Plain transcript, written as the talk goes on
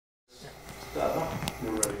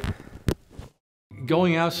We're ready.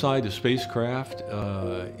 Going outside the spacecraft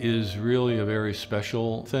is really a very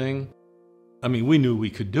special thing. I mean, we knew we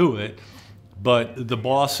could do it, but the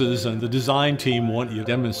bosses and the design team want you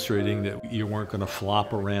demonstrating that you weren't going to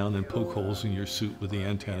flop around and poke holes in your suit with the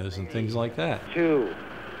antennas and things like that. 2,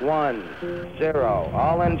 1, 0.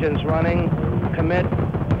 All engines running. Commit.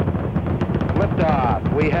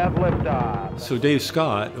 Liftoff. We have liftoff. So Dave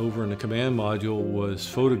Scott, over in the command module, was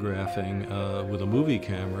photographing with a movie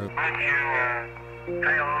camera. Why don't you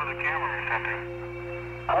say hello to the camera or something?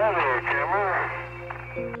 Hello, camera.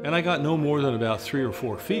 And I got no more than about 3 or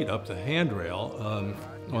 4 feet up the handrail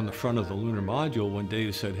on the front of the lunar module when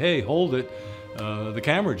Dave said, "Hey, hold it, the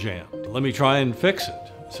camera jammed. Let me try and fix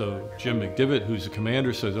it." So Jim McDivitt, who's the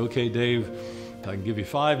commander, says, "Okay, Dave, I can give you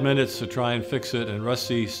 5 minutes to try and fix it, and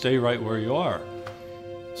Rusty, stay right where you are."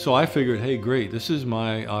 So I figured, hey, great, this is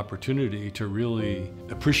my opportunity to really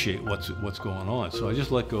appreciate what's going on. So I just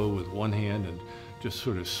let go with one hand and just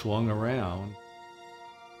sort of swung around,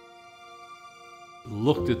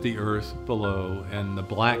 looked at the earth below and the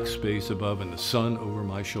black space above and the sun over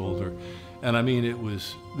my shoulder. And I mean, it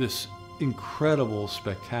was this incredible,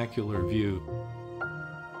 spectacular view.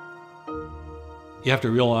 You have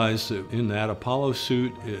to realize that in that Apollo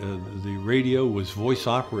suit, the radio was voice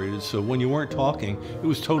operated, so when you weren't talking, it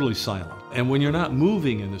was totally silent. And when you're not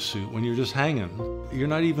moving in the suit, when you're just hanging, you're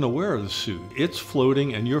not even aware of the suit. It's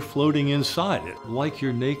floating and you're floating inside it, like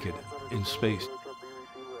you're naked in space.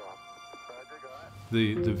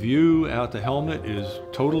 The view out the helmet is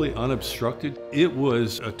totally unobstructed. It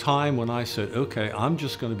was a time when I said, okay, I'm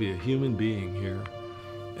just going to be a human being here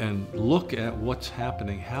and look at what's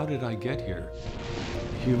happening. How did I get here?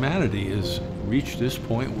 Humanity has reached this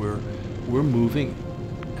point where we're moving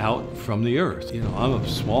out from the earth. You know, I'm a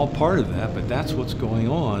small part of that, but that's what's going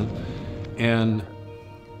on. And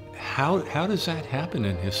how does that happen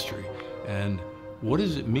in history? And what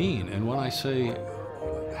does it mean? And when I say,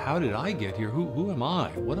 how did I get here? Who am I?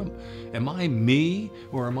 Am I me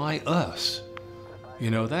or am I us? You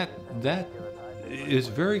know, that is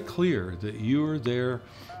very clear that you're there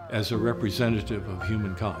as a representative of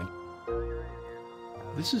humankind.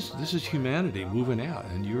 This is humanity moving out,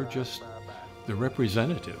 and you're just the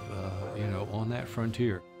representative, you know, on that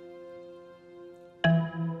frontier.